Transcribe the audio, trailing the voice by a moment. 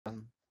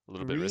A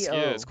little bit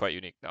riskier. It's 3-0. quite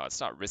unique. No, it's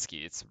not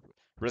risky. It's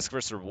risk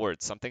versus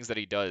reward. Some things that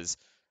he does,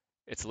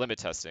 it's limit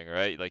testing,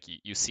 right? Like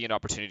you see an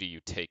opportunity, you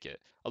take it.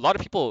 A lot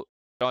of people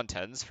on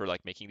TenZ for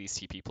like making these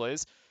TP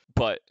plays,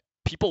 but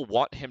people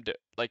want him to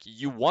like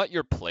you want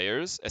your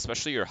players,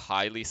 especially your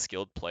highly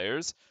skilled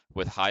players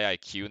with high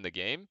IQ in the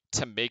game,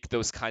 to make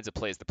those kinds of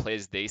plays, the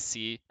plays they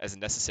see as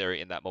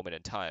necessary in that moment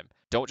in time.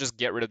 Don't just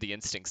get rid of the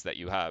instincts that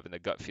you have and the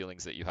gut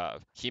feelings that you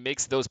have. He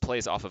makes those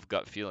plays off of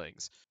gut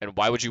feelings. And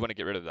why would you want to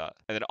get rid of that?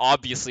 And then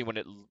obviously when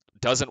it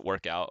doesn't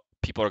work out,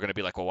 people are going to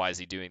be like, "Well, why is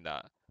he doing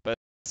that?" But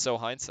so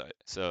hindsight.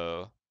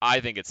 So I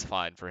think it's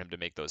fine for him to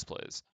make those plays.